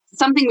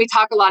something we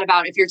talk a lot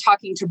about if you're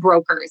talking to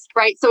brokers,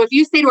 right? So if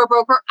you say to a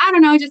broker, I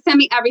don't know, just send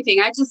me everything.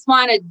 I just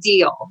want a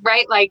deal,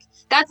 right? Like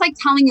that's like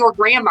telling your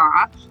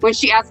grandma when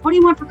she asks, what do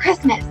you want for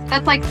Christmas?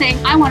 That's like saying,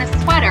 I want a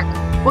sweater.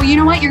 Well, you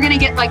know what? You're going to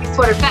get like a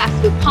sweater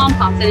vest with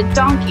pom-poms and a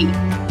donkey.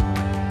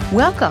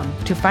 Welcome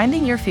to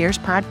Finding Your Fierce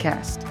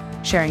podcast,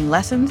 sharing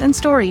lessons and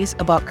stories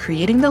about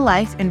creating the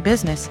life and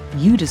business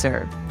you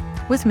deserve.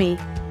 With me,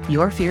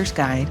 your fierce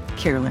guide,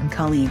 Carolyn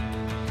Colleen.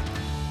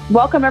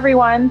 Welcome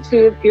everyone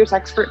to the Fierce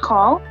Expert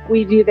Call.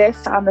 We do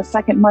this on the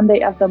second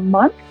Monday of the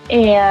month,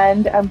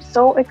 and I'm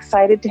so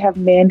excited to have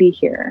Mandy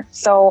here.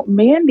 So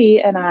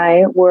Mandy and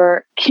I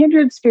were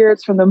kindred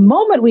spirits from the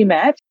moment we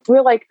met.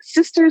 We're like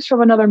sisters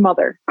from another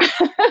mother.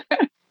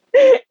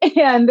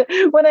 And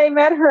when I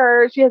met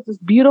her, she has this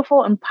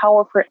beautiful and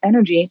powerful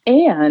energy.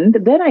 And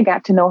then I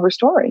got to know her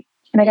story.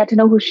 And I got to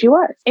know who she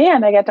was.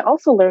 And I got to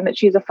also learn that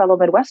she's a fellow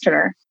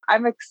Midwesterner.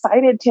 I'm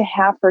excited to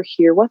have her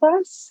here with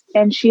us.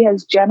 And she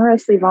has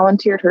generously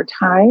volunteered her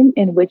time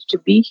in which to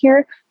be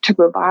here to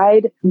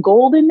provide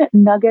golden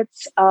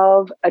nuggets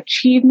of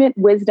achievement,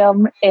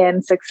 wisdom,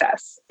 and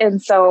success.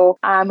 And so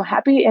I'm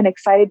happy and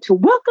excited to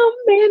welcome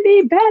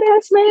Mandy,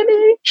 badass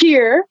Mandy,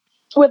 here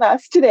with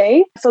us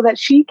today so that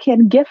she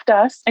can gift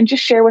us and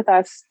just share with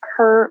us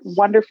her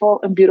wonderful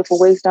and beautiful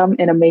wisdom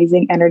and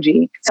amazing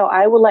energy. So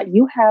I will let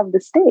you have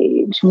the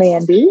stage,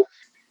 Mandy.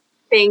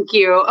 Thank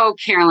you. Oh,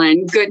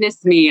 Carolyn,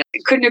 goodness me. I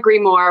couldn't agree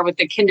more with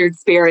the kindred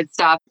spirit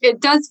stuff. It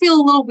does feel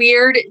a little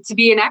weird to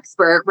be an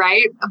expert,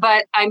 right?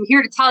 But I'm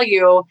here to tell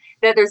you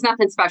that there's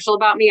nothing special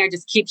about me. I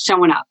just keep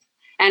showing up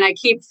and I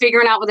keep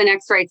figuring out what the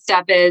next right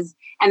step is.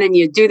 And then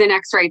you do the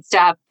next right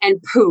step and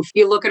poof,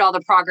 you look at all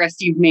the progress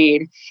you've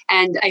made.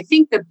 And I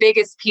think the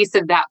biggest piece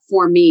of that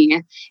for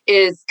me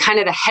is kind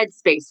of the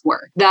headspace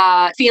work,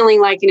 the feeling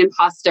like an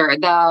imposter,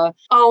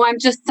 oh, I'm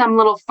just some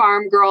little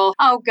farm girl.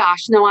 Oh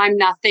gosh, no, I'm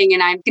nothing.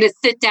 And I'm going to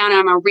sit down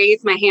and I'm going to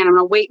raise my hand. I'm going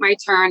to wait my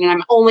turn. And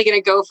I'm only going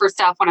to go for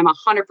stuff when I'm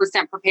 100%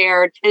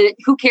 prepared. And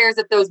who cares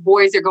if those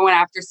boys are going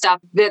after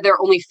stuff that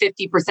they're only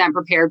 50%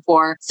 prepared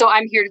for. So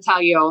I'm here to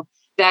tell you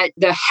that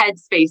the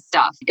headspace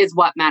stuff is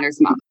what matters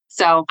most.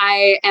 So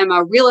I am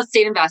a real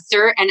estate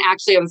investor. And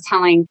actually, I was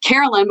telling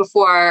Carolyn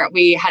before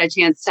we had a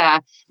chance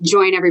to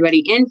join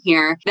everybody in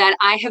here that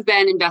I have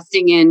been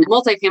investing in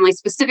multifamily,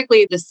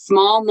 specifically the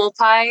small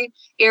multi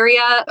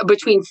area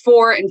between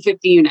 4 and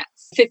 50 units.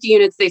 50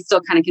 units, they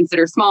still kind of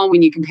consider small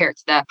when you compare it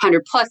to the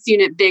 100 plus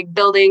unit big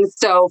buildings.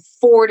 So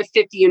 4 to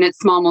 50 units,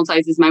 small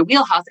multis is my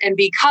wheelhouse. And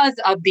because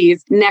of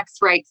these next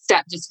right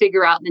step, just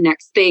figure out the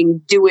next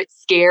thing, do it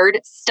scared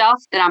stuff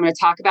that I'm going to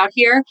talk about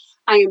here.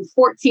 I am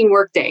 14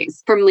 work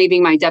days from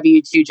leaving my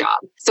W-2 job.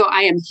 So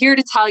I am here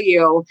to tell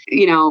you,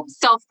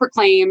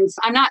 self-proclaimed,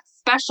 I'm not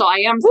special. I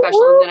am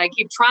special in that I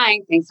keep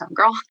trying. Thanks,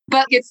 girl.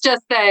 But it's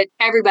just that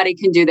everybody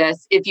can do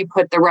this if you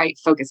put the right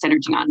focused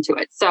energy onto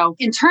it. So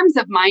in terms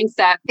of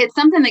mindset, it's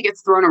something that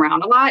gets thrown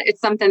around a lot. It's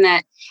something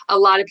that a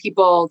lot of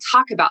people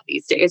talk about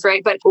these days,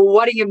 right? But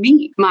what do you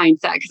mean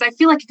mindset? Because I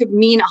feel like it could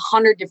mean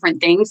 100 different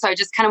things. So I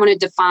just kind of want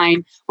to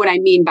define what I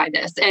mean by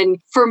this. And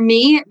for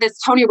me, this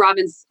Tony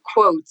Robbins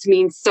quote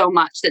means so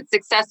much that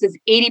success is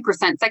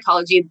 80%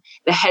 psychology,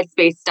 the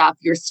headspace stuff,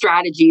 your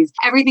strategies,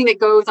 everything that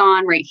goes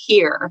on right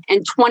here.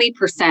 And 20%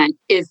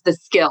 is the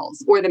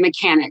skills or the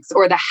mechanics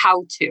or the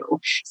how-to.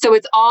 So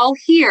it's all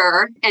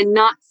here and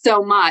not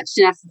so much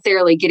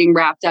necessarily getting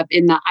wrapped up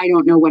in the I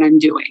don't know what I'm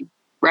doing.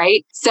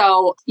 Right?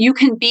 So you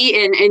can be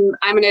and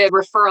I'm going to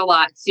refer a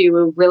lot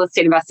to real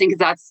estate investing because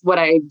that's what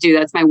I do.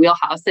 That's my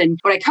wheelhouse and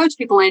what I coach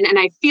people in. And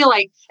I feel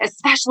like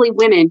especially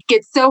women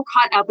get so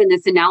caught up in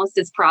this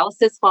analysis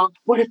paralysis. Well,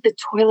 what if the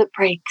toilet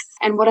breaks?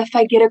 And what if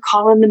I get a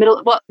call in the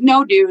middle? Well,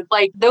 no, dude,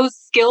 like those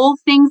skill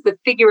things, the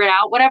figure it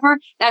out, whatever,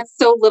 that's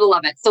so little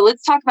of it. So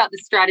let's talk about the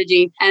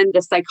strategy and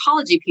the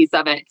psychology piece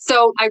of it.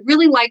 So I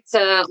really like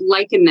to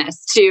liken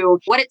this to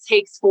what it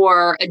takes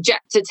for a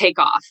jet to take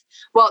off.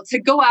 Well,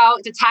 to go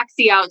out, to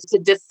taxi out, to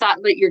decide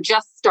that you're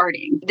just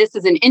starting. This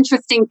is an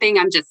interesting thing.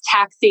 I'm just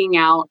taxiing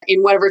out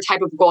in whatever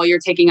type of goal you're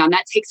taking on.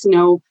 That takes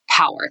no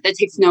power. That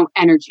takes no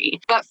energy.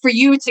 But for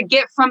you to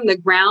get from the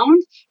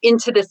ground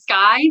into the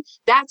sky,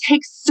 that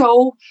takes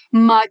so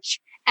much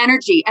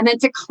energy. And then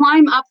to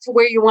climb up to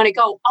where you want to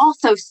go,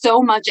 also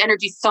so much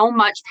energy, so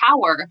much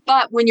power.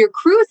 But when you're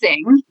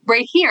cruising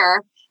right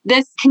here,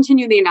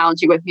 continue the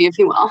analogy with me, if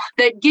you will,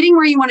 that getting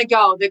where you want to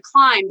go, the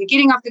climb, the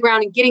getting off the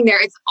ground and getting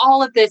there, it's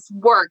all of this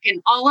work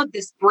and all of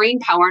this brain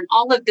power and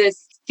all of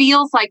this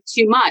feels like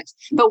too much.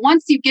 But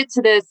once you get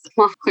to this,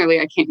 well, clearly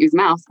I can't use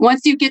mouse.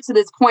 Once you get to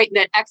this point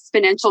that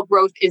exponential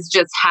growth is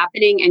just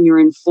happening and you're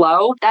in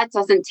flow, that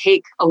doesn't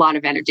take a lot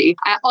of energy.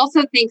 I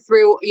also think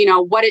through,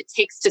 what it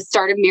takes to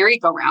start a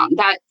merry-go-round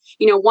that,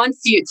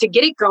 to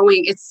get it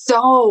going, it's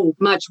so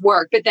much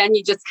work, but then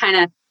you just kind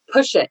of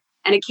push it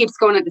and it keeps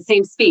going at the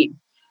same speed.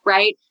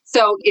 Right?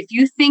 So if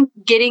you think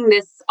getting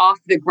this off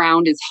the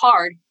ground is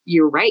hard,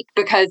 you're right,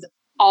 because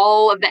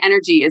all of the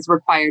energy is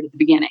required at the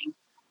beginning.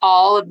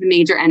 All of the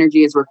major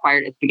energy is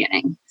required at the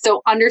beginning.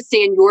 So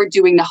understand you're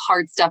doing the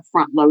hard stuff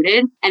front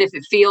loaded. And if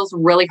it feels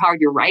really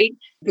hard, you're right,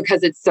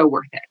 because it's so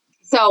worth it.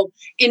 So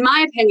in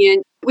my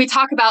opinion, we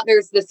talk about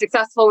there's the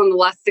successful and the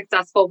less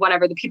successful,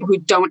 whatever, the people who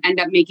don't end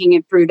up making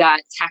it through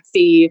that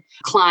taxi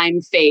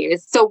climb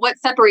phase. So what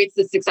separates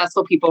the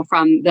successful people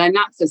from the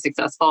not so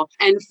successful?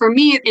 And for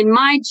me, in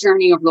my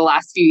journey over the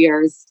last few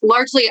years,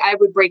 largely I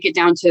would break it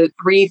down to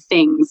three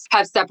things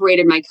have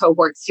separated my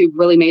cohorts who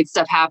really made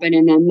stuff happen,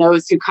 and then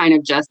those who kind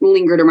of just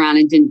lingered around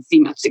and didn't see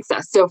much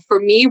success. So for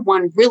me,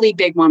 one really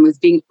big one was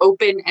being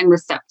open and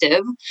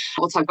receptive.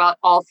 We'll talk about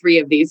all three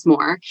of these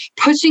more.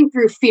 Pushing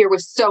through fear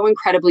was so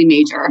incredibly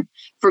major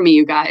for me,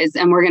 you guys.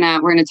 And we're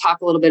gonna talk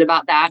a little bit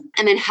about that.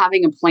 And then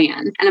having a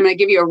plan. And I'm gonna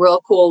give you a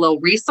real cool little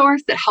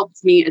resource that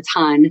helped me a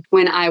ton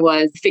when I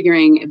was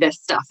figuring this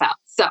stuff out.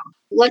 So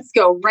let's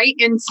go right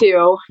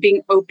into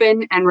being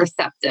open and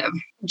receptive.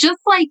 Just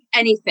like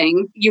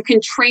anything, you can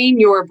train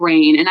your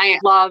brain. And I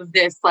love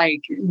this,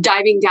 like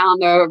diving down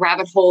the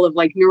rabbit hole of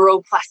like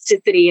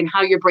neuroplasticity and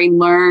how your brain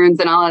learns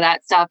and all of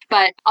that stuff.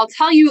 But I'll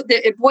tell you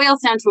that it boils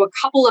down to a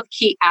couple of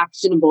key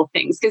actionable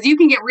things, because you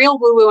can get real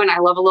woo-woo, and I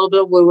love a little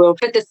bit of woo-woo,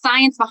 but the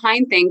science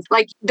behind things,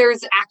 like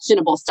there's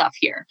actionable stuff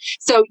here.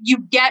 So you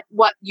get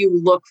what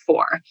you look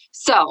for.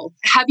 So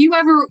have you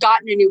ever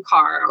gotten a new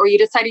car, or you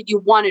decided you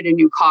wanted a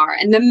new car,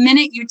 and the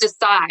minute you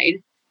decide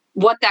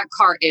what that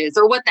car is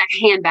or what that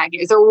handbag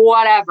is or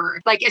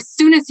whatever, like as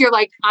soon as you're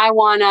like, I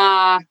want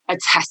a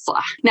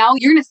Tesla, now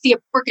you're going to see a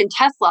freaking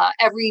Tesla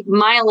every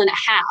mile and a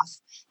half.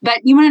 But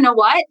you want to know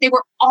what? They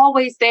were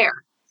always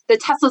there. The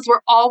Teslas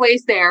were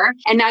always there.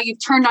 And now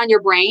you've turned on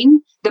your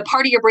brain, the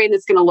part of your brain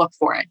that's going to look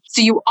for it.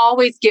 So you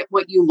always get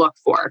what you look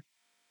for.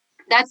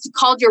 That's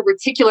called your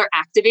reticular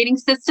activating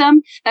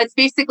system. That's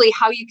basically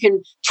how you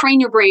can train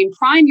your brain,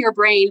 prime your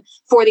brain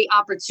for the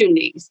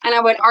opportunities. And I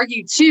would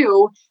argue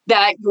too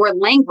that your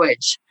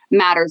language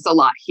matters a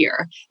lot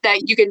here,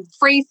 that you can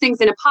phrase things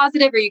in a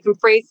positive or you can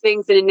phrase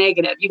things in a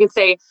negative. You can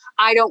say,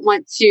 I don't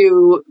want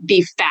to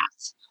be fat.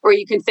 Or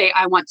you can say,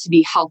 I want to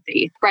be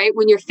healthy, right?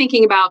 When you're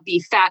thinking about be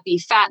fat,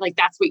 like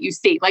that's what you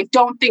see. Like,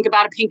 don't think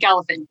about a pink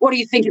elephant. What are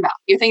you thinking about?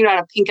 You're thinking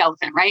about a pink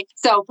elephant, right?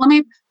 So let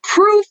me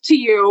prove to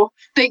you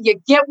that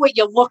you get what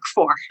you look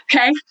for,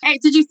 okay? Hey,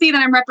 did you see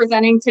that I'm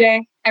representing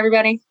today,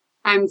 everybody?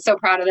 I'm so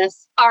proud of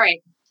this. All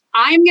right,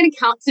 I'm going to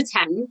count to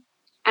 10.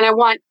 And I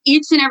want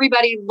each and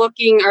everybody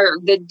looking or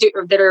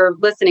that are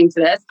listening to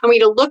this, I want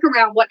you to look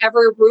around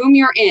whatever room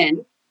you're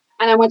in.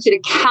 And I want you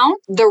to count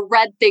the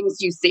red things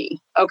you see,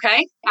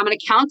 okay? I'm going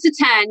to count to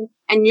 10,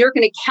 and you're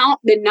going to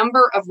count the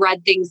number of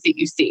red things that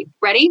you see.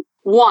 Ready?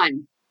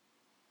 1,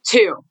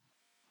 2,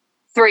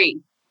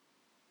 3,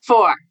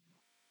 4,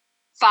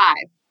 5,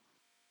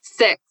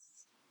 6,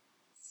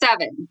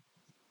 7,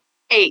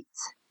 8,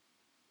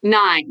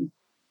 9,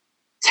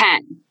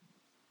 10.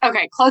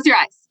 Okay, close your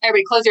eyes.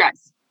 Everybody, close your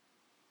eyes.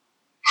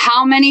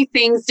 How many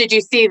things did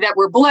you see that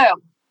were blue?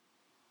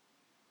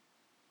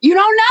 You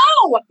don't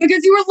know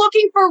because you were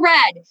looking for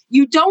red.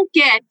 You don't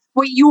get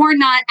what you're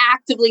not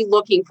actively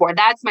looking for.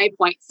 That's my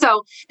point.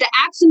 So the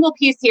actionable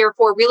piece here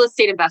for real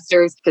estate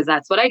investors, because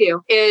that's what I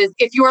do, is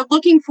if you're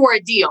looking for a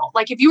deal,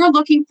 like if you are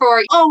looking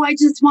for, oh, I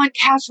just want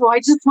cash flow, I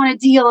just want a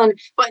deal.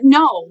 But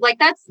no, like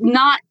that's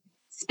not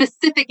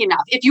specific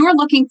enough. If you are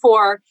looking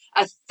for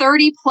a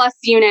 30 plus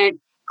unit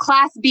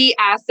Class B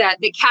asset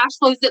that cash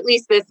flows at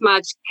least this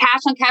much, cash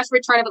on cash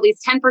return of at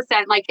least 10%.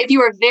 Like if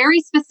you are very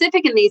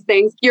specific in these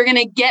things, you're going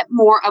to get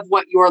more of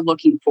what you're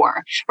looking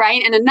for,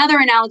 right? And another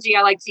analogy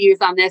I like to use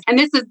on this, and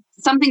this is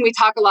something we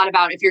talk a lot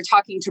about if you're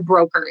talking to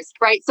brokers,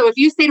 right? So if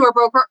you say to a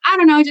broker, I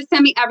don't know, just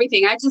send me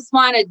everything. I just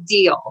want a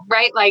deal,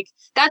 right? Like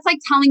that's like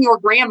telling your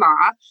grandma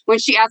when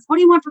she asks, what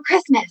do you want for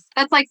Christmas?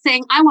 That's like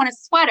saying, I want a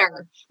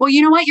sweater. Well,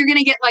 you know what? You're going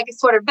to get like a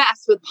sweater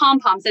vest with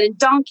pom-poms and a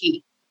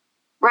donkey,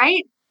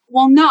 right?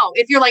 Well, no,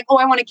 if you're like, oh,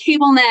 I want a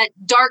cable net,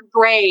 dark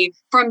gray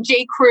from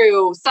J.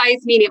 Crew, size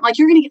medium, like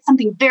you're going to get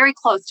something very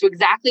close to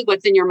exactly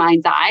what's in your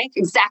mind's eye,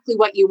 exactly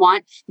what you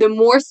want. The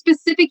more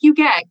specific you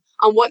get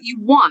on what you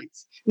want,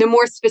 the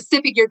more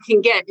specific you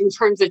can get in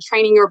terms of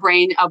training your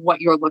brain of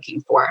what you're looking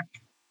for.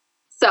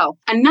 So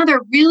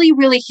another really,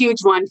 really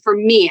huge one for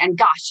me, and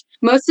gosh,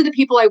 most of the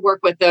people I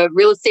work with, the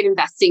real estate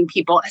investing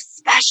people,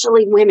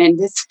 especially women,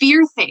 this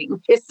fear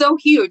thing is so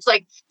huge.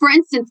 Like, for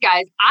instance,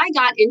 guys, I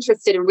got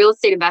interested in real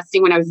estate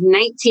investing when I was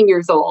 19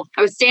 years old.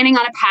 I was standing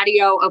on a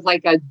patio of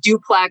like a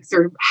duplex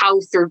or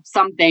house or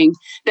something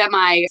that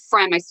my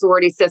friend, my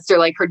sorority sister,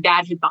 like her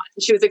dad had bought.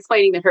 And she was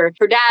explaining that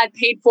her dad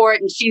paid for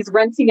it and she's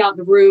renting out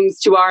the rooms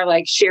to our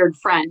like shared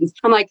friends.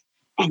 I'm like,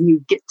 and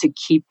you get to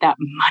keep that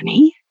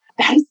money?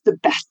 That is the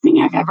best thing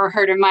I've ever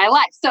heard in my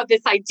life. So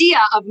this idea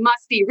of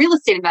must be real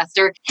estate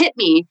investor hit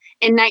me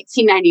in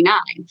 1999.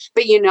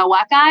 But you know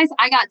what, guys?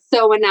 I got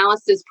so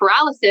analysis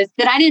paralysis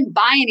that I didn't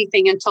buy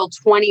anything until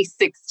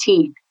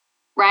 2016,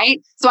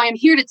 right? So I am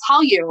here to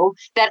tell you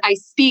that I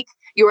speak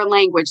your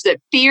language, that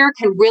fear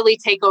can really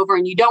take over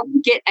and you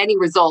don't get any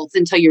results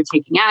until you're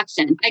taking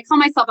action. I call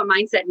myself a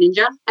mindset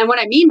ninja. And what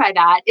I mean by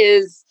that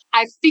is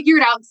I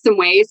figured out some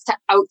ways to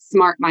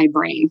outsmart my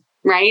brain,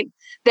 right?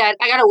 That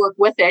I got to work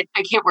with it.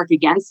 I can't work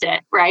against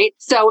it, right?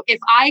 So if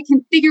I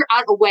can figure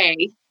out a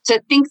way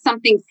to think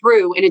something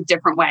through in a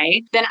different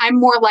way, then I'm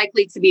more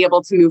likely to be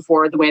able to move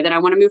forward the way that I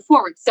want to move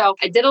forward. So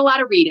I did a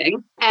lot of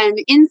reading, and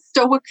in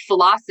Stoic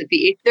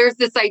philosophy, there's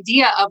this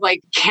idea of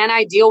like, can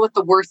I deal with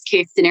the worst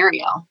case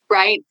scenario,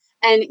 right?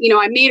 And,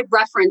 I made a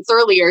reference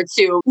earlier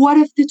to what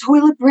if the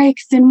toilet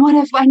breaks and what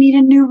if I need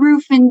a new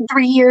roof in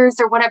 3 years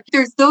or whatever.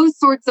 There's those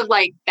sorts of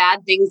like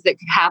bad things that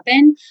could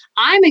happen.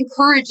 I'm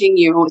encouraging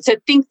you to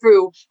think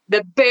through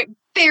the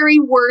very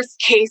worst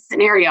case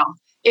scenario.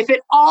 If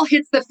it all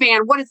hits the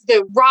fan, what is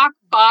the rock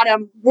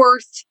bottom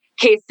worst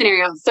case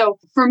scenario? So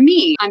for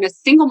me, I'm a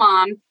single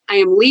mom. I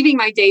am leaving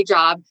my day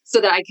job so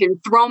that I can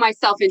throw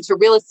myself into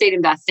real estate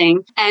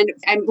investing. And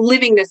I'm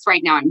living this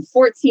right now. I'm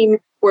 14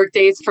 work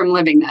days from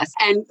living this.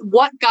 And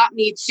what got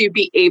me to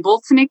be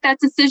able to make that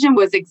decision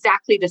was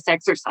exactly this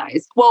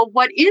exercise. Well,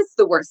 what is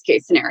the worst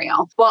case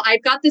scenario? Well,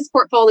 I've got this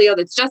portfolio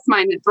that's just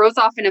mine that throws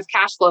off enough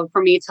cash flow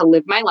for me to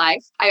live my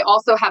life. I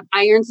also have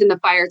irons in the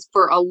fires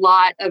for a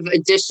lot of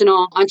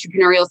additional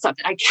entrepreneurial stuff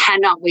that I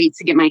cannot wait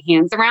to get my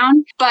hands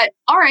around. But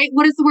all right,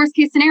 what is the worst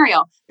case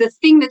scenario? The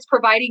thing that's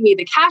providing me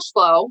the cash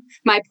flow,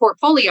 my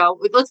portfolio,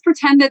 let's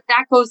pretend that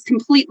that goes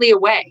completely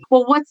away.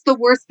 Well, what's the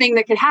worst thing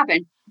that could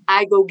happen?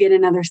 I go get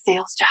another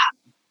sales job.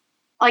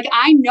 Like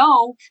I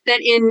know that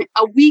in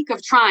a week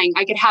of trying,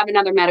 I could have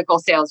another medical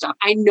sales job.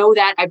 I know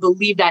that. I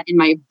believe that in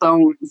my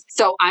bones.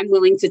 So I'm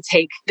willing to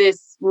take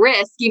this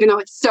risk, even though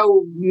it's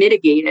so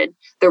mitigated,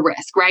 the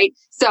risk, right?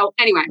 So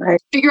anyway,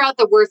 Figure out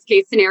the worst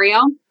case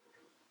scenario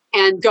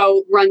and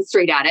go run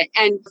straight at it.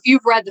 And if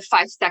you've read the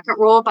 5-second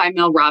rule by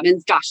Mel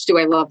Robbins, gosh, do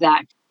I love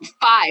that.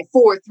 5,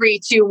 4, 3,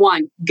 2,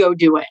 1, go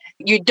do it.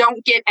 You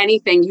don't get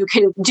anything. You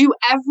can do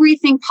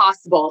everything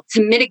possible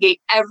to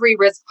mitigate every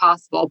risk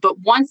possible. But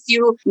once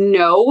you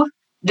know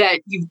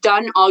that you've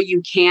done all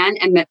you can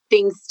and that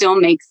things still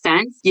make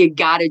sense, you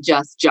got to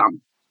just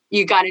jump.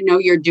 You got to know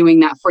you're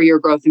doing that for your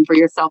growth and for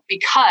yourself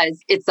because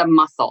it's a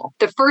muscle.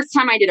 The first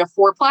time I did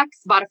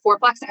bought a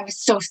fourplex, I was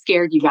so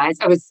scared, you guys.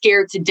 I was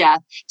scared to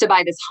death to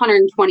buy this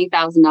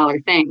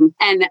 $120,000 thing.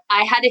 And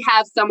I had to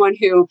have someone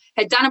who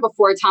had done it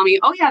before tell me,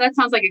 oh yeah, that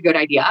sounds like a good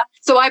idea.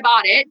 So I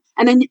bought it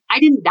and then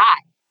I didn't die.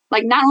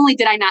 Like not only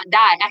did I not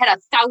die, I had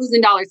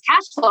 $1,000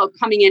 cash flow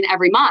coming in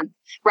every month,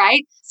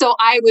 right? So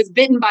I was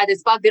bitten by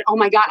this bug that, oh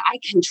my God, I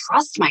can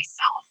trust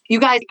myself. You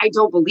guys, I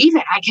don't believe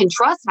it. I can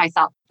trust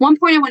myself. One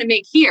point I want to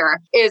make here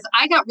is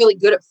I got really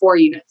good at 4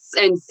 units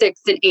and 6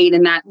 and 8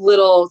 in that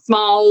little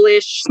small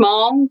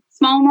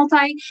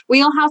multi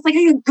wheelhouse. Like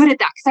I got good at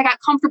that because I got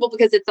comfortable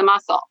because it's a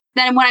muscle.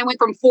 Then when I went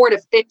from 4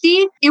 to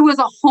 50, it was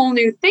a whole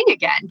new thing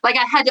again. Like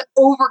I had to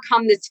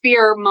overcome this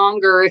fear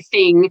monger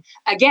thing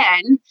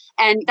again.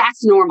 And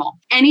that's normal.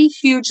 Any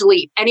huge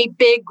leap, any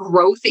big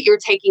growth that you're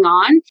taking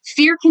on,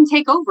 fear can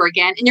take over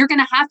again. And you're going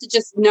to have to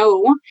just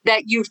know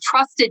that you've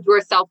trusted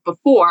yourself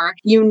before.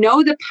 You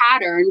know the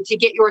pattern to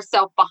get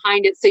yourself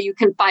behind it so you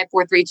can 5,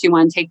 4, 3, 2,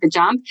 1, take the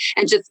jump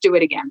and just do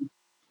it again.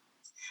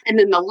 And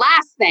then the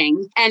last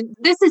thing, and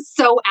this is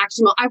so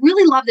actionable. I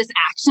really love this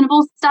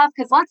actionable stuff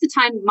because lots of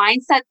time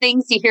mindset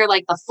things, you hear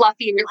like the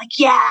fluffy and you're like,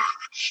 yeah,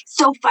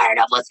 so fired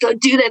up. Let's go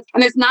do this.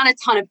 And there's not a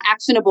ton of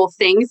actionable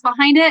things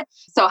behind it.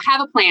 So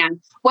have a plan.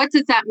 What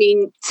does that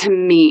mean to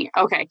me?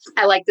 Okay.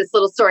 I like this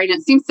little story and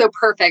it seems so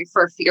perfect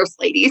for fierce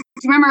ladies.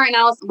 Do you remember in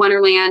Alice in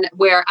Wonderland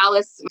where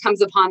Alice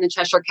comes upon the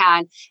Cheshire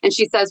Cat and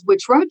she says,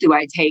 which road do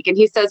I take? And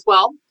he says,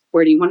 well,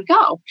 where do you want to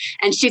go?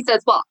 And she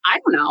says, well, I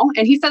don't know.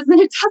 And he says,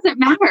 then it doesn't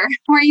matter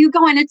where you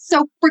go. And it's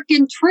so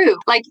freaking true.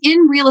 Like in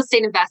real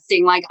estate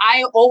investing, like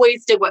I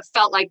always did what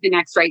felt like the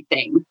next right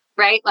thing,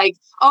 right? Like,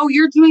 oh,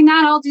 you're doing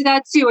that. I'll do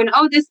that too. And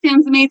oh, this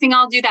sounds amazing.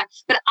 I'll do that.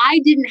 But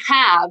I didn't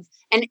have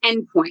an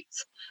endpoint.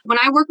 When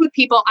I work with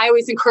people, I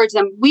always encourage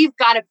them, we've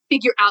got to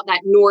figure out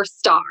that North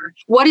Star.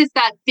 What is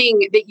that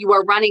thing that you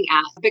are running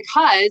at?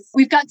 Because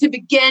we've got to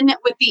begin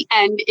with the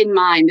end in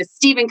mind. The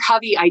Stephen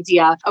Covey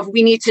idea of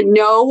we need to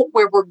know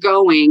where we're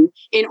going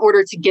in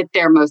order to get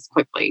there most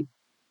quickly.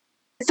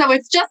 So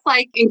it's just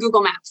like in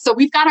Google Maps. So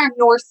we've got our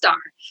North Star.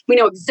 We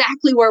know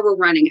exactly where we're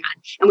running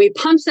at. And we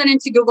punch that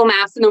into Google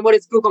Maps. And then what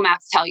does Google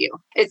Maps tell you?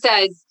 It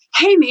says,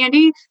 hey,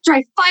 Mandy,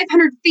 drive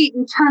 500 feet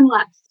and turn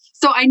left.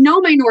 So I know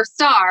my North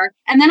Star,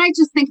 and then I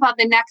just think about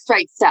the next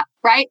right step,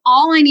 right?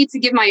 All I need to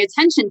give my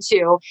attention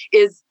to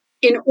is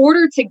in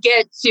order to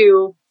get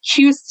to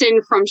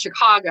Houston from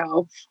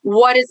Chicago,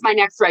 what is my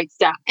next right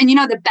step? And you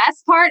know, the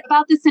best part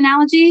about this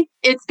analogy,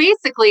 it's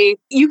basically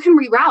you can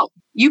reroute.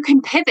 You can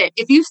pivot.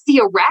 If you see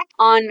a wreck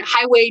on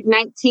Highway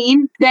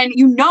 19, then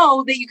you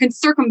know that you can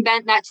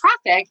circumvent that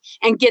traffic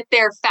and get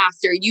there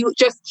faster. You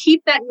just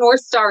keep that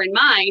North Star in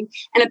mind,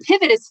 and a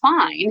pivot is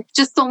fine,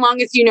 just so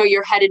long as you know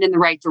you're headed in the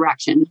right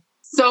direction.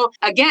 So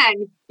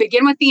again,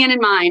 begin with the end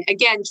in mind.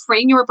 Again,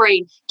 train your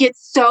brain. Get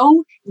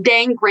so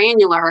dang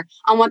granular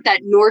on what that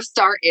North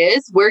Star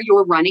is, where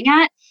you're running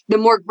at. The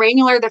more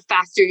granular, the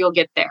faster you'll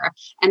get there.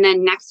 And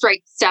then next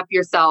right step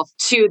yourself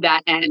to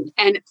that end.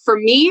 And for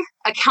me,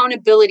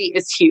 accountability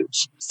is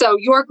huge. So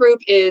your group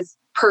is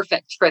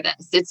perfect for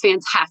this. It's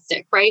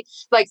fantastic, right?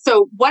 Like,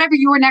 so whatever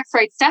your next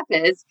right step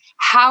is,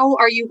 how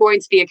are you going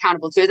to be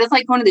accountable to it? That's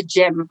like going to the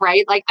gym,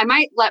 right? Like I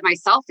might let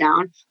myself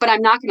down, but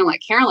I'm not going to let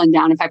Carolyn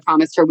down if I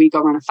promised her we'd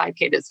go run a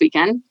 5K this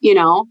weekend.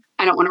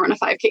 I don't want to run a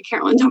 5K,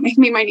 Carolyn. Don't make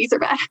me, my knees are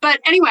bad. But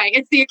anyway,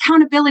 it's the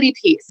accountability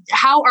piece.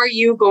 How are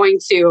you going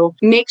to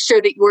make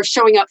sure that you're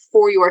showing up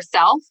for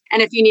yourself?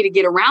 And if you need to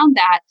get around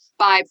that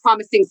by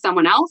promising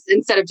someone else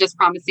instead of just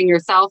promising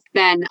yourself,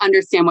 then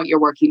understand what you're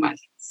working with.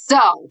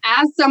 So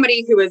as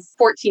somebody who was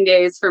 14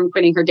 days from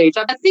quitting her day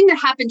job, a thing that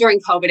happened during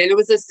COVID, and it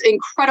was this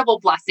incredible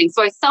blessing.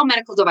 So I sell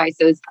medical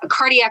devices, a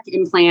cardiac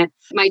implant.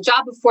 My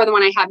job before the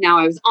one I have now,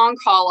 I was on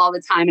call all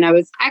the time. And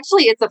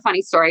it's a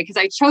funny story because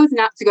I chose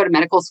not to go to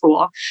medical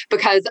school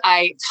because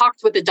I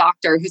talked with a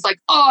doctor who's like,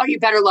 oh, you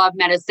better love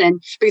medicine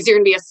because you're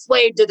going to be a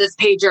slave to this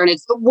pager and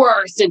it's the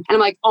worst. And I'm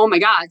like, oh my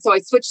God. So I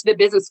switched to the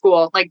business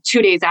school like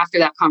 2 days after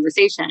that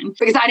conversation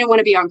because I didn't want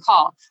to be on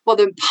call. Well,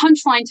 the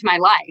punchline to my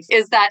life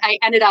is that I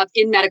ended up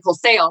in medical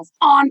sales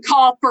on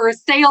call for a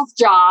sales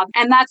job.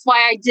 And that's why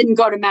I didn't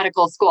go to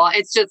medical school.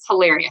 It's just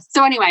hilarious.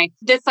 So anyway,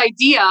 this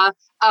idea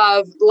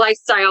of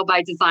lifestyle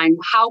by design,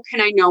 how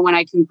can I know when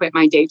I can quit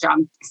my day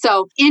job?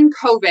 So in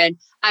COVID,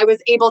 I was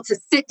able to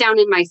sit down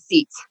in my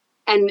seat.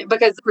 And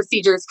because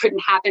procedures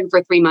couldn't happen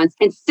for 3 months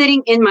and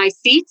sitting in my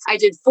seat, I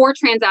did 4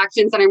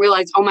 transactions and I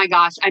realized, oh my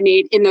gosh, I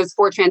made in those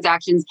 4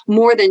 transactions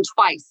more than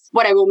twice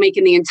what I will make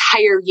in the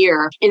entire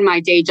year in my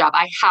day job.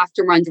 I have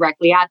to run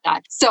directly at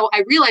that. So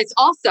I realized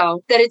also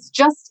that it's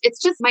just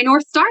my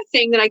North Star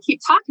thing that I keep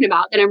talking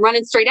about that I'm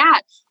running straight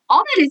at.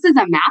 All that is a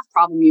math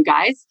problem, you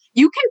guys.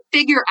 You can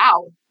figure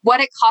out what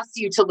it costs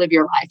you to live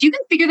your life. You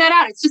can figure that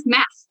out. It's just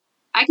math.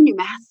 I can do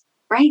math.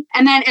 Right?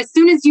 And then as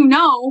soon as you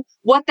know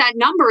what that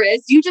number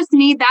is, you just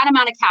need that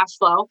amount of cash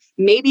flow,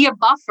 maybe a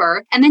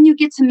buffer, and then you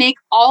get to make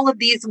all of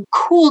these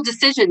cool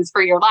decisions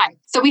for your life.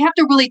 So we have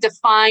to really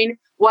define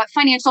what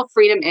financial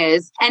freedom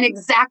is and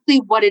exactly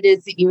what it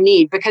is that you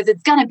need, because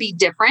it's going to be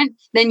different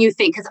than you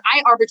think. Because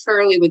I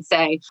arbitrarily would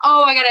say,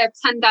 oh, I got to have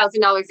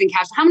 $10,000 in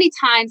cash. How many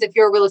times, if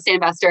you're a real estate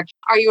investor,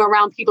 are you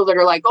around people that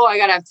are like, oh, I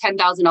got to have $10,000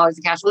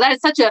 in cash? Well, that is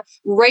such a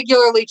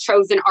regularly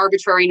chosen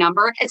arbitrary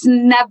number. It's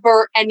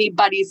never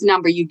anybody's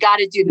number. You got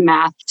to do the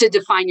math to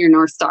define your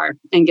North Star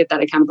and get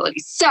that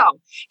accountability. So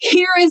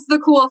here is the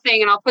cool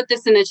thing, and I'll put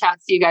this in the chat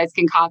so you guys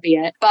can copy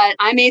it. But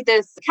I made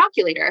this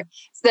calculator.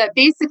 So that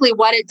basically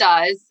what it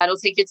does, it'll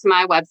take you to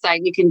my website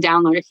and you can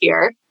download it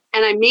here.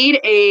 And I made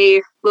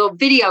a little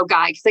video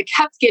guide because I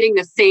kept getting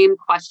the same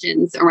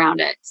questions around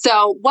it.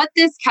 So what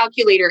this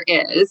calculator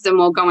is, and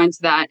we'll go into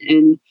that.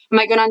 And am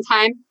I good on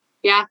time?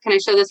 Yeah. Can I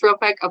show this real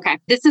quick? Okay.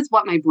 This is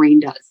what my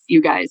brain does,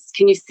 you guys.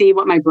 Can you see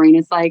what my brain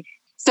is like?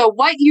 So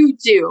what you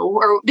do,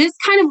 or this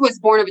kind of was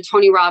born of a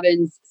Tony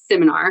Robbins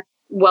seminar,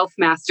 Wealth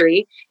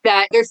Mastery,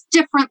 that there's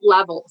different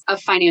levels of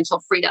financial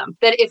freedom.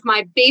 That if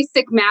my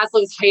basic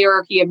Maslow's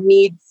hierarchy of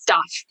needs stuff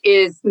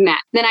is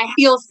met, then I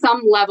feel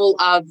some level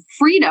of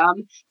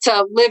freedom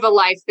to live a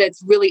life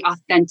that's really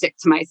authentic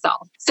to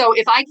myself. So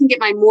if I can get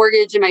my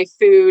mortgage and my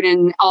food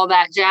and all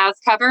that jazz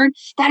covered,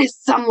 that is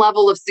some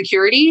level of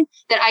security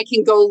that I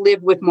can go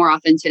live with more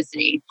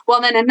authenticity.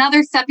 Well, then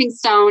another stepping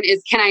stone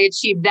is, can I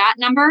achieve that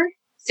number?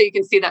 So you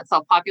can see that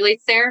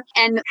self-populates there.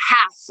 And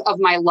half of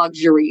my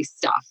luxury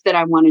stuff that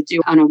I want to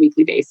do on a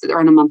weekly basis or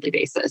on a monthly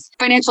basis.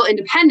 Financial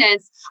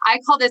independence, I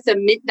call this a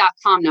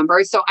mint.com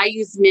number. So I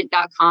use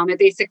mint.com. It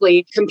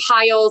basically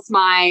compiles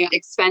my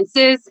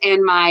expenses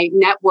and my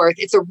net worth.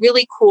 It's a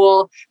really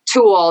cool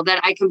tool that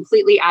I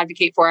completely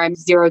advocate for. I'm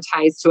zero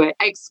ties to it.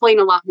 I explain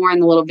a lot more in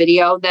the little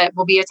video that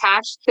will be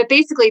attached. But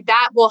basically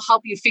that will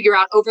help you figure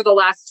out over the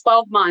last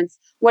 12 months,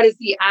 what is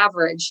the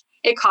average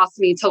it costs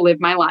me to live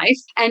my life.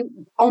 And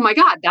oh my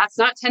God, that's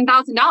not $10,000.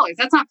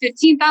 That's not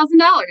 $15,000,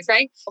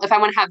 right? If I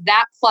want to have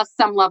that plus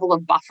some level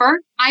of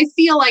buffer, I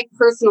feel like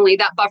personally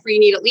that buffer, you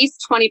need at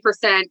least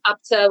 20% up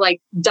to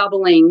like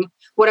doubling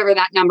whatever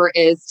that number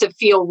is to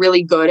feel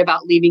really good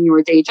about leaving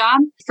your day job.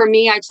 For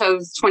me, I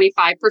chose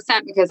 25%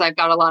 because I've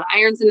got a lot of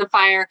irons in the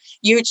fire.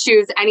 You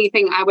choose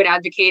anything. I would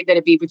advocate that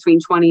it be between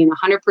 20 and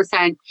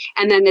 100%.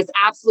 And then this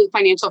absolute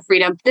financial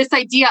freedom, this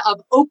idea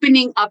of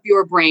opening up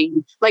your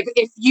brain. Like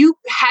if you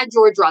had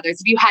George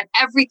Ruthers, if you had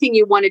everything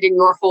you wanted in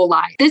your whole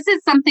life, this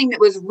is something that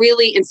was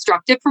really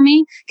instructive for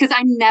me because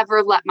I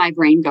never let my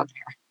brain go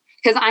there.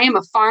 Because I am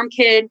a farm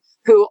kid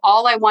who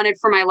all I wanted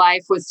for my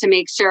life was to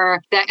make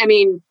sure that,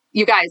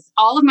 you guys,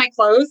 all of my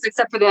clothes,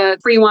 except for the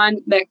free one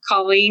that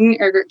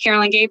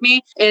Carolyn gave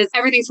me, is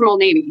everything's from Old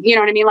Navy. You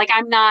know what I mean? Like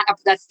I'm not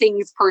a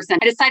things person.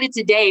 I decided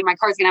today my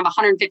car's going to have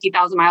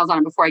 150,000 miles on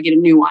it before I get a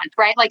new one,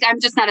 right? Like I'm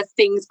just not a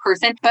things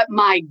person, but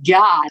my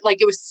God, like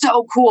it was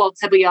so cool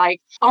to be like,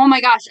 oh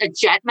my gosh, a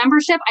jet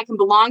membership. I can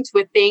belong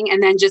to a thing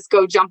and then just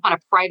go jump on a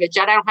private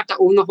jet. I don't have to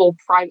own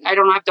I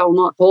don't have to own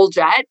the whole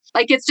jet.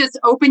 Like it's just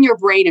open your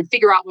brain and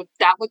figure out what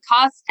that would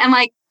cost. And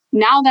like,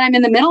 now that I'm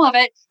in the middle of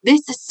it,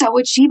 this is so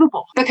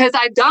achievable because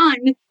I've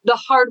done the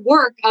hard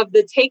work of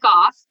the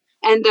takeoff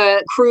and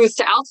the cruise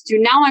to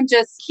altitude. Now I'm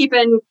just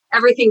keeping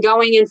everything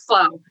going in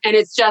flow and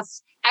it's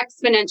just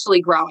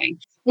exponentially growing.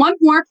 One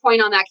more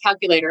point on that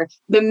calculator.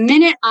 The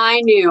minute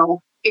I knew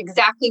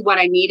exactly what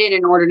I needed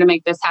in order to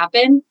make this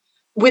happen,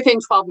 within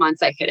 12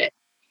 months, I hit it.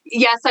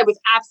 Yes, I was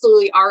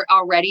absolutely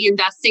already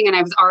investing and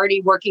I was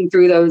already working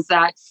through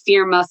that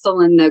fear muscle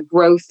and the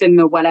growth and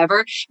the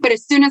whatever. But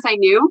as soon as I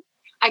knew,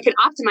 I could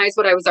optimize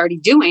what I was already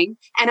doing.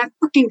 And I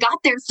freaking got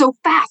there so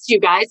fast, you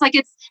guys.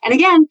 And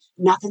again,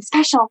 nothing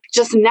special,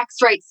 just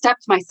next right step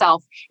to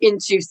myself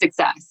into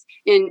success.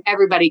 And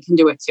everybody can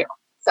do it too.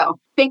 So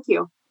thank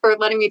you for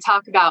letting me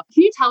talk about,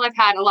 can you tell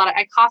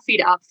I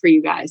coffeed up for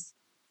you guys.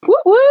 Woo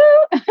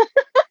woo!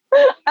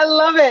 I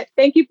love it.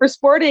 Thank you for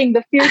sporting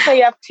the Fierce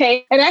AF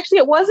tank. And actually,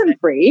 it wasn't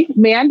free.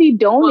 Mandy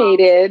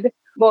donated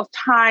both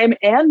time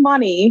and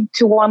money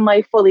to One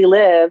Life Fully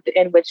Lived,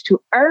 in which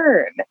to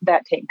earn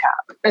that tank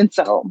top. And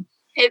so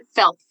it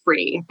felt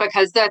free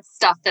because that's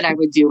stuff that I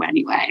would do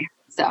anyway.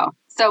 So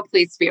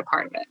pleased to be a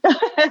part of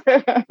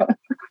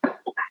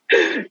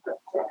it.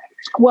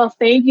 Well,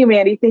 thank you,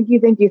 Mandy. Thank you.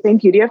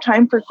 Do you have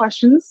time for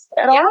questions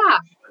at all? Yeah.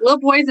 Little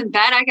boy's in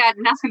bed. I got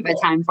nothing but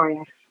time for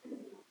you.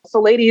 So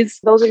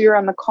ladies, those of you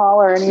on the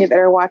call or any that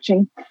are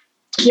watching,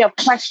 if you have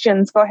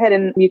questions, go ahead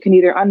and you can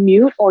either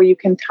unmute or you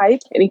can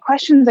type any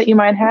questions that you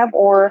might have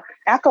or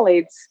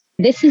accolades.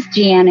 This is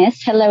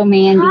Janice. Hello,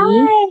 Mandy.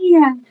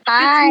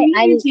 Hi.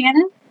 Hi. Good to meet you,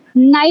 Janice.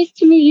 Nice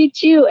to meet you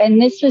too.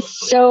 And this was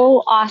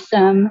so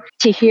awesome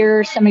to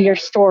hear some of your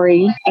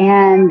story.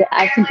 And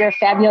I think you're a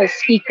fabulous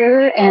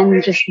speaker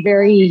and just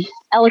very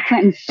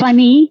eloquent and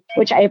funny,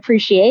 which I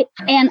appreciate.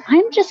 And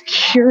I'm just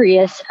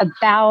curious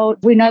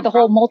about, we know the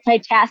whole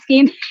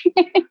multitasking.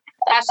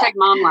 Hashtag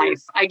mom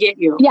life. I get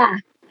you.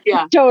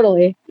 Yeah,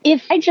 totally.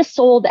 If I just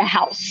sold a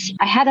house,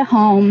 I had a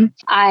home,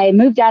 I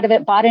moved out of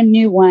it, bought a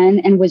new one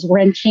and was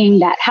renting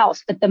that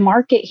house. But the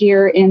market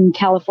here in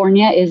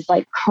California is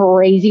like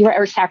crazy,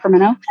 or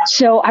Sacramento.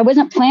 So I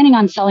wasn't planning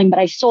on selling, but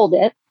I sold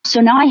it.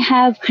 So now I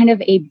have kind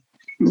of a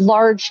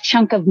large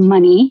chunk of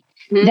money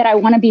that I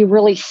want to be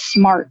really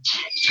smart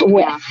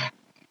with. Yeah.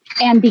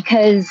 And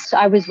because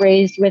I was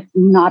raised with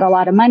not a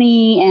lot of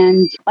money,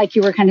 and like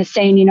you were kind of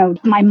saying, you know,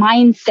 my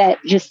mindset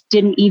just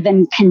didn't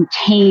even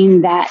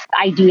contain that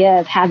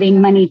idea of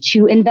having money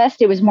to invest.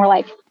 It was more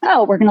like,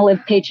 oh, we're going to live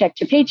paycheck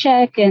to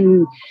paycheck,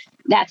 and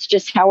that's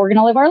just how we're going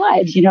to live our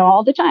lives, you know,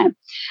 all the time.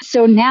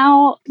 So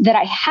now that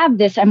I have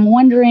this, I'm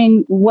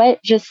wondering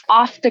what just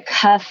off the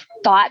cuff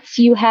thoughts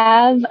you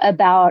have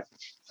about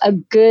a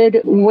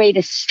good way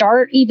to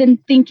start even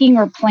thinking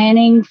or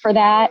planning for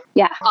that.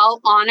 Yeah.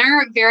 I'll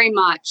honor very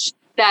much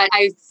that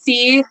I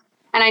see,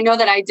 and I know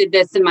that I did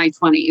this in my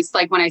 20s,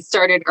 like when I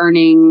started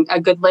earning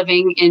a good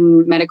living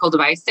in medical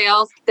device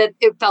sales, that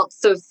it felt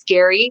so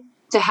scary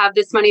to have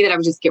this money that I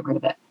would just get rid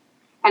of it.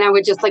 And I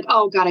would just like,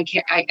 oh God, I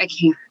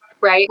can't.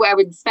 Right? I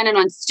would spend it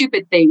on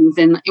stupid things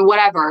and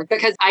whatever,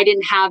 because I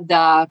didn't have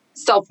the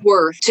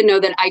self-worth to know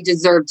that I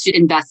deserved to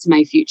invest in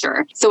my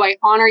future. So I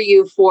honor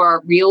you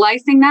for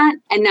realizing that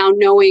and now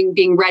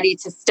being ready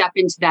to step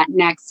into that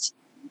next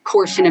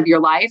portion of your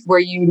life where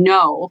you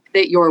know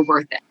that you're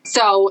worth it.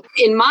 So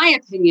in my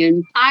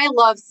opinion, I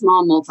love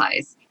small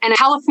multis. And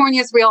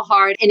California is real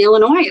hard and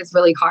Illinois is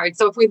really hard.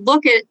 So if we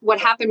look at what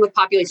happened with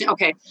population,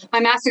 okay, my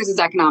master's is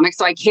economics,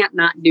 so I can't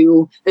not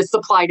do the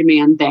supply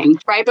demand thing,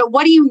 right? But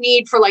what do you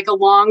need for like a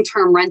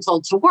long-term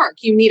rental to work?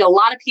 You need a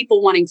lot of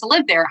people wanting to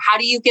live there. How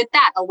do you get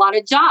that? A lot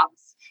of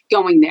jobs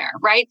going there,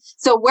 right?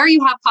 So where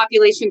you have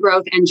population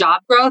growth and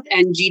job growth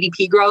and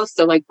GDP growth,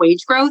 so like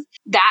wage growth,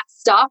 that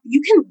stuff,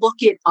 you can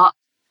look it up,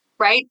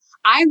 right?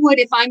 I would,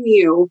 if I'm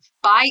you,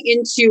 buy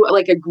into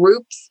like a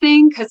groups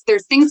thing, because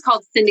there's things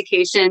called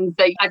syndications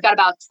that I've got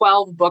about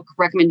 12 book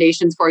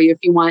recommendations for you if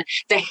you want.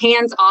 The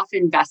Hands-Off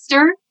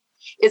Investor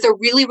is a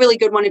really, really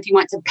good one if you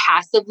want to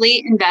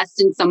passively invest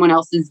in someone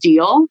else's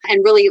deal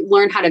and really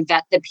learn how to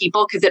vet the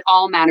people, because it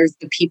all matters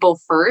the people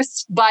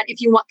first. But if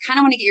you kind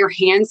of want to get your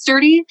hands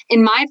dirty,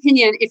 in my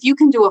opinion, if you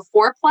can do a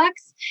fourplex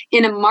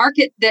in a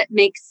market that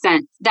makes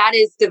sense, that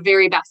is the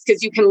very best,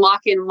 because you can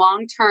lock in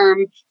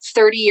long-term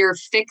 30-year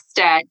fixed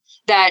debt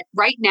that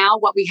right now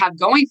what we have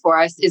going for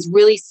us is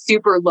really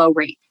super low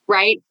rate.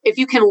 Right? If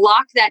you can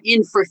lock that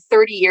in for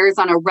 30 years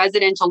on a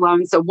residential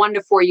loan, so 1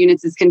 to 4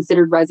 units is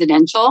considered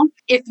residential.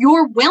 If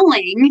you're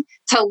willing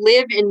to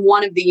live in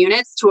one of the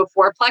units to a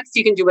fourplex,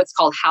 you can do what's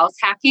called house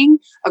hacking.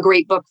 A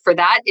great book for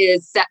that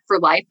is Set for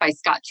Life by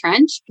Scott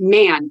Trench.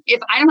 Man,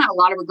 if I don't have a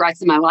lot of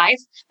regrets in my life,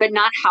 but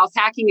not house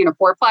hacking in a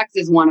fourplex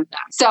is one of them.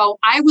 So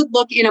I would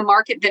look in a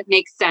market that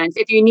makes sense.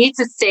 If you need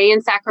to stay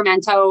in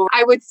Sacramento,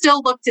 I would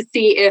still look to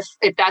see if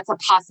that's a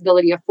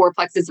possibility. A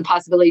fourplex is a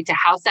possibility to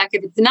house hack.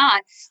 If it's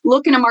not,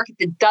 look in a market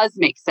that does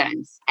make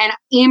sense and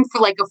aim for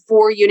like a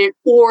 4 unit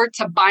or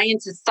to buy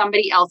into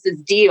somebody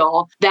else's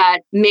deal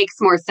that makes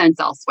more sense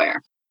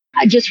elsewhere.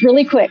 Just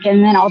really quick,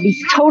 and then I'll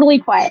be totally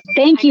quiet.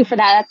 Thank you for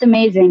that. That's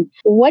amazing.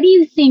 What do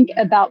you think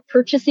about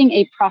purchasing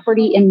a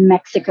property in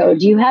Mexico?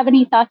 Do you have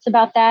any thoughts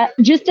about that?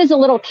 Just as a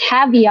little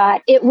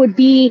caveat, it would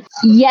be,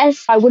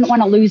 yes, I wouldn't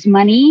want to lose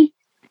money,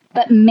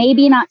 but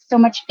maybe not so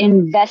much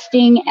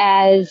investing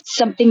as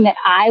something that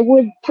I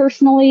would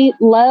personally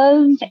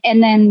love.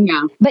 And then,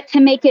 but to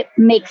make it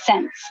make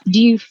sense.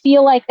 Do you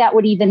feel like that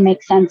would even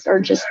make sense or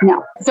just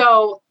no?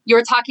 So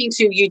you're talking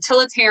to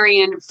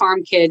utilitarian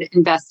farm kid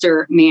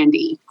investor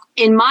Mandy.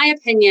 In my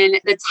opinion,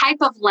 the type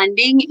of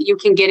lending you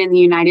can get in the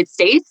United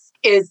States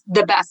is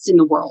the best in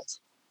the world.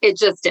 It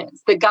just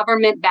is. The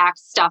government-backed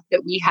stuff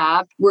that we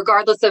have,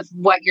 regardless of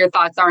what your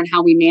thoughts are on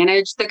how we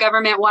manage the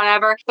government,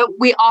 whatever, but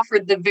we offer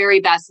the very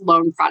best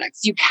loan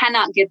products. You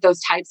cannot get those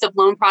types of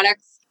loan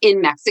products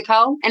in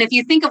Mexico. And if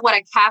you think of what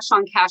a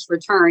cash-on-cash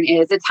return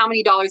is, it's how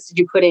many dollars did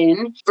you put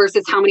in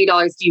versus how many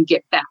dollars do you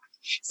get back.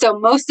 So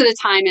most of the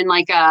time in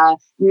like a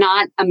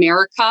not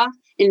America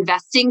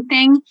investing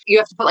thing, you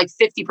have to put like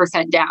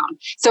 50% down.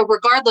 So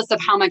regardless of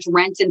how much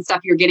rent and stuff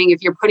you're getting,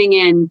 if you're putting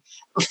in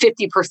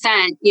 50%,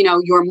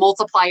 your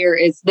multiplier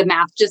is the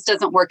math just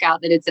doesn't work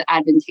out that it's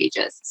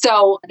advantageous.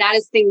 So that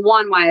is thing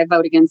one why I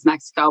vote against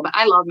Mexico. But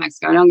I love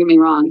Mexico. Don't get me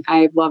wrong.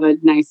 I love a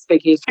nice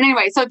vacation. But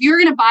anyway, so if you're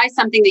going to buy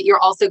something that you're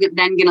also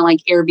then going to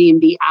like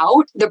Airbnb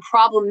out, the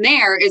problem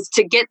there is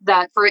to get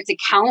that for it to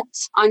count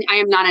on. I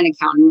am not an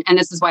accountant, and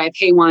this is why I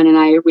pay one,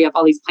 and we have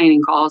all these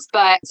planning calls.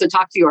 But so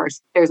talk to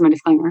yours. There's my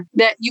disclaimer.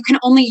 That you can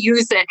only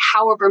use it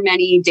however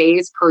many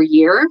days per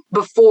year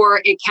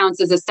before it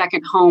counts as a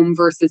second home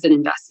versus an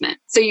investment.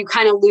 So you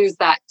kind of lose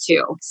that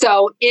too.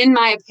 So in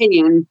my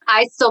opinion,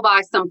 I still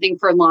buy something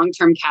for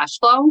long-term cash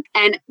flow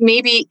and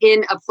maybe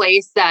in a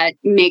place that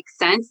makes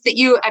sense that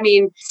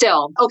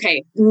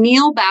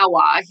Neil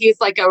Bawa,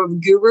 he's like a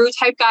guru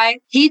type guy.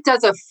 He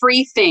does a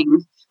free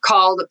thing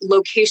called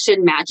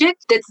Location Magic.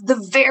 That's the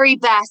very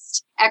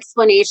best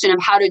explanation of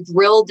how to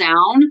drill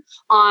down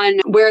on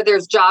where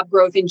there's job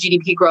growth and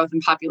GDP growth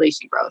and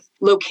population growth.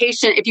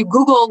 Location, if you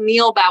Google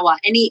Neil Bawa,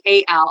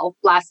 Neal,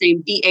 last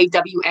name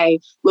Bawa,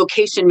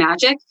 Location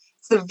Magic,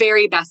 it's the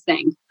very best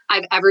thing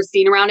I've ever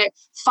seen around it.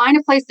 Find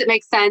a place that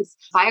makes sense,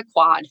 buy a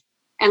quad,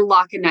 and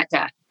lock in that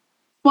debt.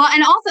 Well,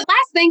 and also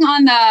last thing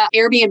on the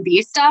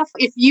Airbnb stuff,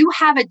 if you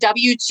have a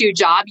W-2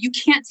 job, you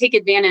can't take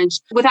advantage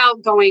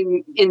without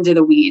going into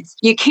the weeds.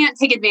 You can't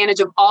take advantage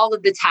of all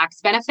of the tax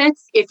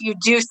benefits if you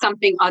do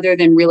something other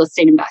than real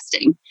estate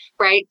investing,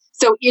 right?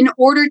 So in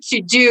order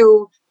to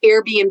do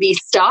Airbnb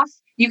stuff,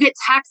 you get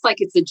taxed like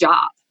it's a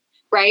job,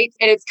 right?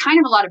 And it's kind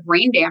of a lot of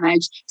brain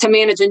damage to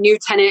manage a new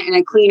tenant and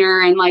a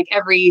cleaner and like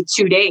every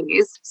 2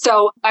 days.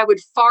 So I would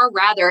far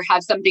rather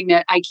have something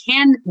that I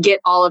can get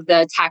all of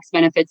the tax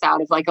benefits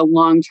out of, like a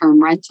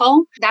long-term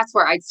rental. That's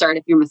where I'd start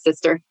if you're my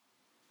sister.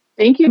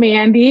 Thank you,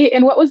 Mandy.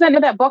 And what was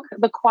that book,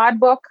 the quad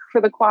book for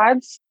the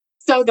quads?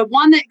 So the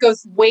one that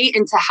goes way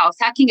into house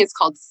hacking is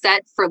called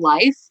Set for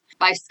Life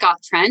by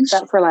Scott Trench.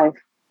 Set for Life.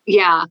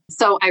 Yeah.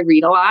 So I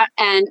read a lot,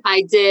 and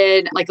I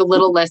did like a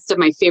little list of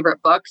my favorite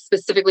books,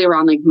 specifically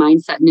around like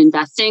mindset and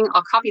investing.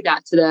 I'll copy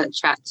that to the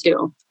chat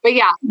too. But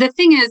yeah, the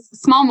thing is,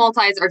 small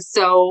multis are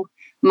so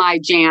my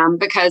jam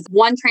because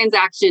one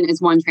transaction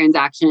is one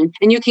transaction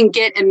and you can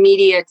get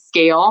immediate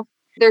scale.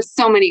 There's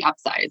so many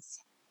upsides.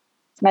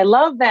 And I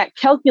love that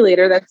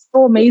calculator. That's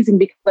so amazing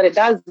because what it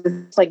does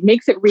is like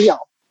makes it real.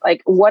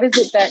 Like, what is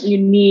it that you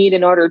need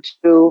in order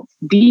to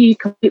be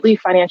completely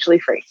financially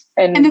free?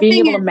 And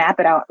being able to map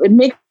it out, it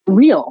makes it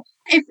real.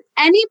 If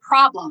any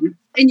problem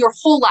in your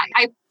whole life,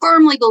 I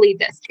firmly believe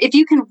this, if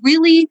you can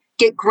really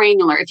get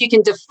granular, if you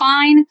can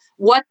define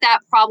what that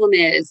problem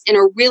is in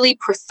a really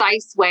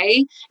precise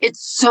way, it's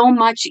so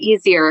much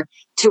easier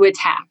to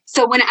attack.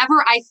 So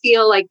whenever I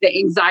feel like the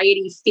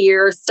anxiety,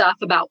 fear stuff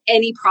about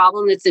any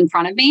problem that's in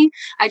front of me,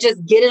 I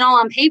just get it all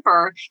on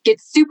paper,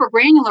 get super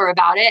granular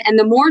about it. And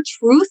the more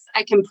truth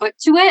I can put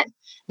to it,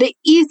 the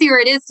easier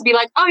it is to be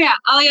like, oh yeah,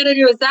 all I got to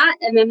do is that,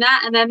 and then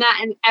that, and then that,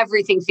 and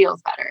everything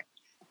feels better.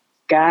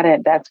 Got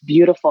it. That's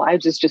beautiful. I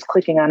was just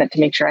clicking on it to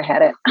make sure I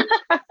had it.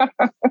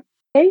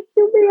 Thank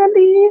you,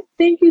 Mandy.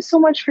 Thank you so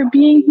much for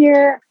being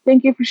here.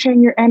 Thank you for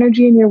sharing your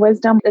energy and your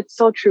wisdom. It's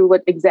so true.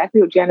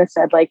 Exactly what Janice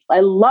said. Like,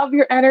 I love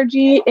your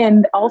energy,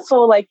 and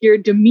also like your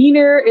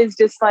demeanor is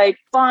just like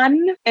fun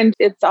and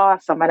it's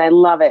awesome. And I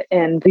love it.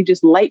 And you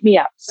just light me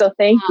up. So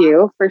thank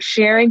you for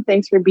sharing.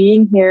 Thanks for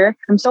being here.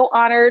 I'm so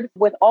honored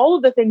with all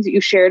of the things that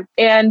you shared.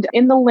 And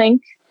in the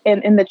link,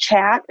 in the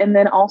chat, and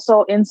then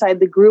also inside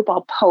the group,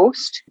 I'll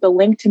post the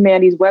link to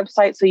Mandy's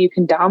website so you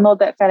can download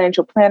that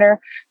financial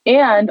planner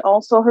and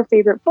also her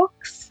favorite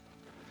books.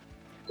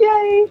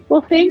 Yay!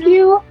 Well, thank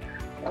you.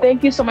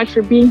 Thank you so much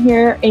for being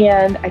here,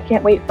 and I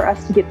can't wait for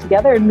us to get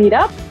together and meet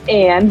up,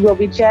 and we'll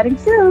be chatting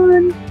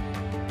soon.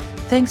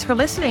 Thanks for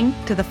listening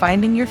to the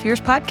Finding Your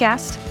Fierce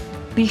podcast.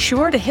 Be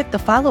sure to hit the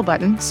follow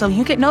button so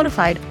you get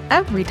notified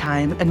every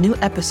time a new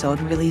episode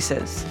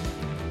releases.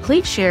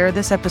 Please share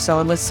this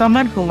episode with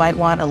someone who might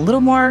want a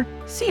little more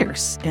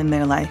fierce in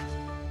their life.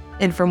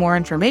 And for more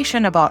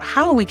information about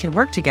how we can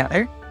work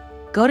together,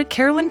 go to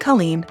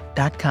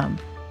CarolynColleen.com.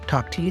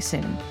 Talk to you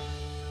soon.